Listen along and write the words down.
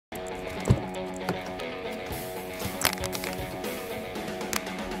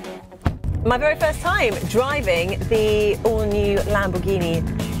My very first time driving the all-new Lamborghini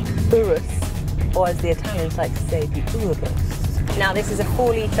Urus, or as the Italians like to say, the Urus. Now this is a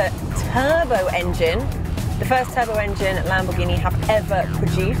 4-litre turbo engine, the first turbo engine Lamborghini have ever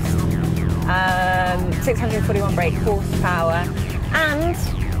produced. 641 brake horsepower, and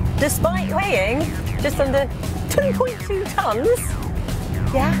despite weighing just under 2.2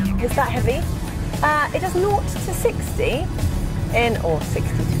 tonnes, yeah, it's that heavy, it does 0 to 60 or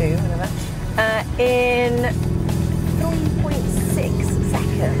 62, whatever, in 3.6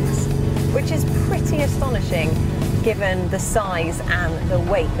 seconds, which is pretty astonishing given the size and the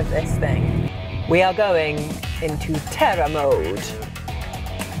weight of this thing. We are going into Terra mode.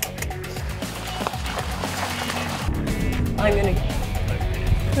 I'm gonna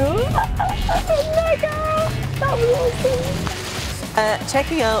oh my god, that was awesome.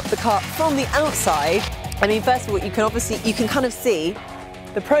 Checking out the car from the outside, I mean, first of all, you can kind of see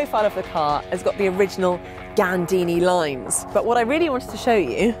the profile of the car has got the original Gandini lines. But what I really wanted to show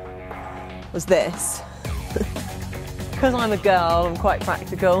you was this. Because I'm a girl, I'm quite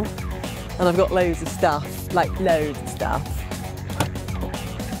practical, and I've got loads of stuff, like loads of stuff.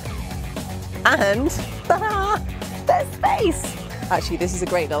 And ta-da! There's space! Actually, this is a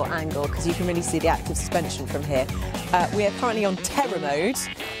great little angle because you can really see the active suspension from here. We are currently on Terra mode,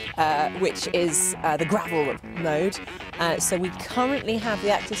 which is the gravel mode. So we currently have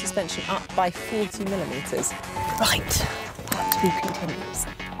the active suspension up by 40 millimetres. Right, part 2 continues.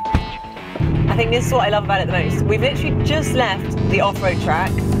 I think this is what I love about it the most. We've literally just left the off-road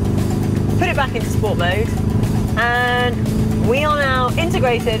track, put it back into sport mode, and we are now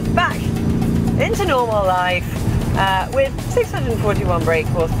integrated back into normal life with 641 brake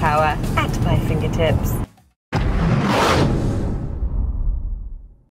horsepower at my fingertips.